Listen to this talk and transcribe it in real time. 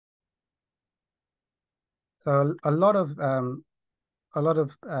So a lot of,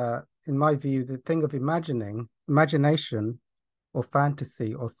 in my view, the thing of imagination, or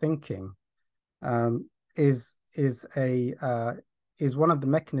fantasy, or thinking, um, is one of the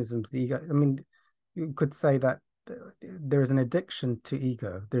mechanisms the ego. I mean, you could say that there is an addiction to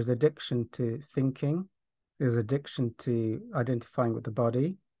ego. There's addiction to thinking. There's addiction to identifying with the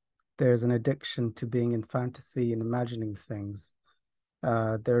body. There's an addiction to being in fantasy and imagining things.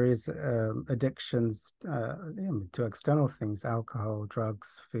 There is addictions to external things, alcohol,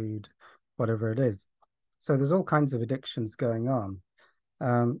 drugs, food, whatever it is. So there's all kinds of addictions going on.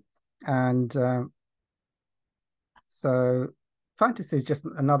 Um, and so fantasy is just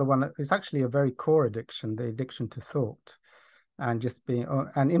another one. It's actually a very core addiction, the addiction to thought, and just being,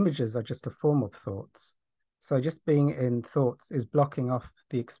 and images are just a form of thoughts. So just being in thoughts is blocking off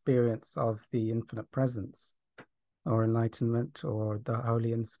the experience of the infinite presence, or enlightenment, or the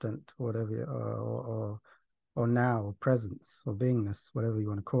holy instant, or whatever, or now, or presence, or beingness, whatever you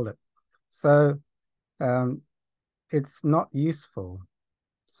want to call it. So um, it's not useful.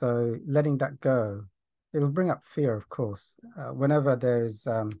 So letting that go, it'll bring up fear, of course. Whenever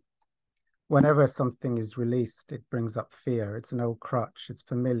something is released, it brings up fear. It's an old crutch. It's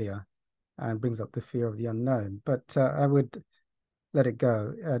familiar, and brings up the fear of the unknown. But I would let it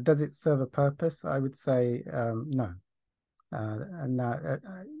go. Does it serve a purpose? I would say no. And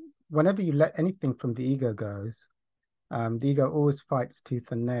whenever you let anything from the ego goes, the ego always fights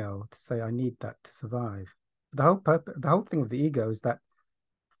tooth and nail to say, "I need that to survive." The whole thing of the ego is that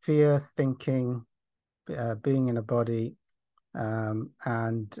fear, thinking, being in a body, and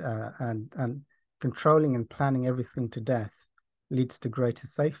controlling and planning everything to death leads to greater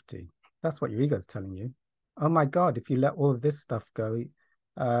safety. That's what your ego is telling you. Oh my God, if you let all of this stuff go, you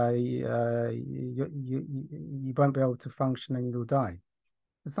won't be able to function and you'll die.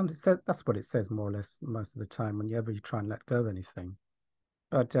 That's what it says more or less most of the time whenever you try and let go of anything.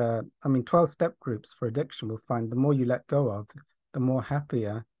 But I mean, 12-step groups for addiction will find the more you let go of, the more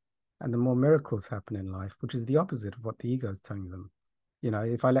happier and the more miracles happen in life, which is the opposite of what the ego is telling them. You know,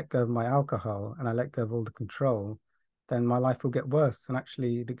 if I let go of my alcohol and I let go of all the control, then my life will get worse. And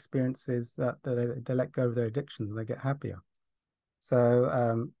actually, the experience is that they let go of their addictions and they get happier. So,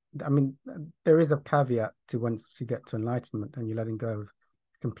 I mean, there is a caveat to once you get to enlightenment and you're letting go of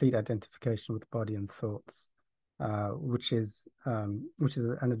complete identification with body and thoughts, which is an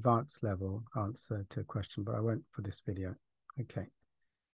advanced level answer to a question, but I won't for this video. Okay.